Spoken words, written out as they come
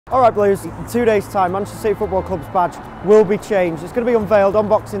Alright Blues, in 2 days time Manchester City Football Club's badge will be changed. It's going to be unveiled on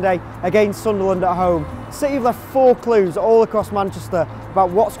Boxing Day against Sunderland at home. City have left 4 clues all across Manchester about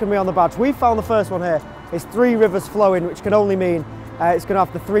what's going to be on the badge. We found the first one here. It's 3 rivers flowing, which can only mean it's going to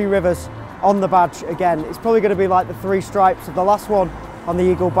have the 3 rivers on the badge again. It's probably going to be like the 3 stripes of the last one on the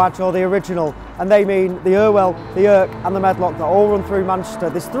Eagle badge, or the original, and they mean the Irwell, the Irk and the Medlock that all run through Manchester.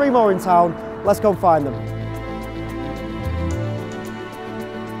 There's 3 more in town. Let's go and find them.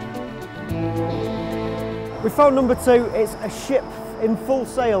 We found number 2. It's a ship in full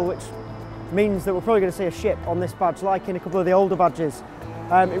sail, which means that we're probably going to see a ship on this badge, like in a couple of the older badges.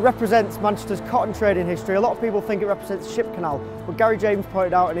 It represents Manchester's cotton trading history. A lot of people think it represents the ship canal, but Gary James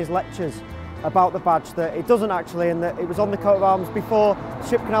pointed out in his lectures about the badge that it doesn't actually, and that it was on the coat of arms before the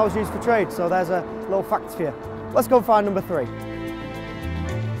ship canal was used for trade. So there's a little fact for you. Let's go and find number 3.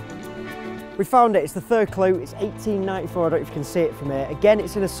 We found it. It's the 3rd clue. It's 1894. I don't know if you can see it from here. Again,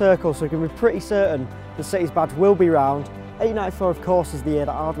 it's in a circle, so we can be pretty certain the City's badge will be round. 1894, of course, is the year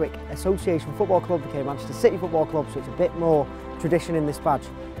that Ardwick Association Football Club became Manchester City Football Club, so it's a bit more tradition in this badge.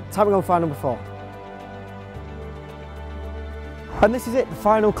 Time to go and find number 4. And this is it, the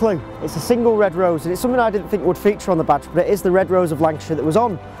final clue. It's a single red rose, and it's something I didn't think would feature on the badge, but it is the red rose of Lancashire that was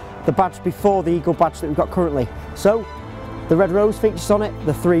on the badge before the Eagle badge that we've got currently. So, the red rose features on it,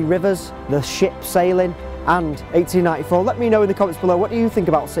 the 3 rivers, the ship sailing, and 1894. Let me know in the comments below, what do you think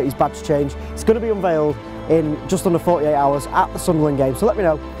about City's badge change? It's going to be unveiled in just under 48 hours at the Sunderland game, so let me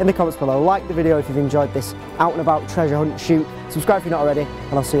know in the comments below. Like the video if you've enjoyed this out and about treasure hunt shoot, subscribe if you're not already,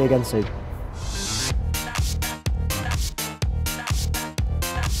 and I'll see you again soon.